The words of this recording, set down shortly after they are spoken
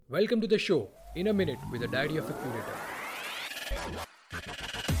Welcome to the show, In a Minute with the Diary of a Curator.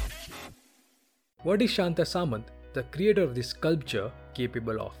 What is Shanta Samant, the creator of this sculpture,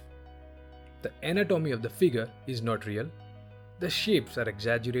 capable of? The anatomy of the figure is not real, the shapes are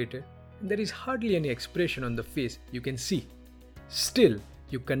exaggerated, and there is hardly any expression on the face you can see. Still,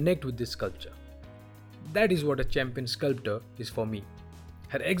 you connect with this sculpture. That is what a champion sculptor is for me.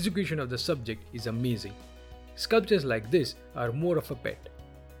 Her execution of the subject is amazing. Sculptures like this are more of a pet.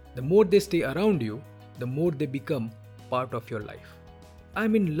 The more they stay around you, the more they become part of your life.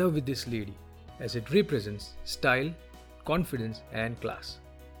 I'm in love with this lady as it represents style, confidence, and class.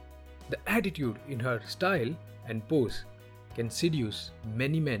 The attitude in her style and pose can seduce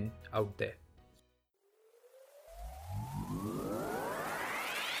many men out there.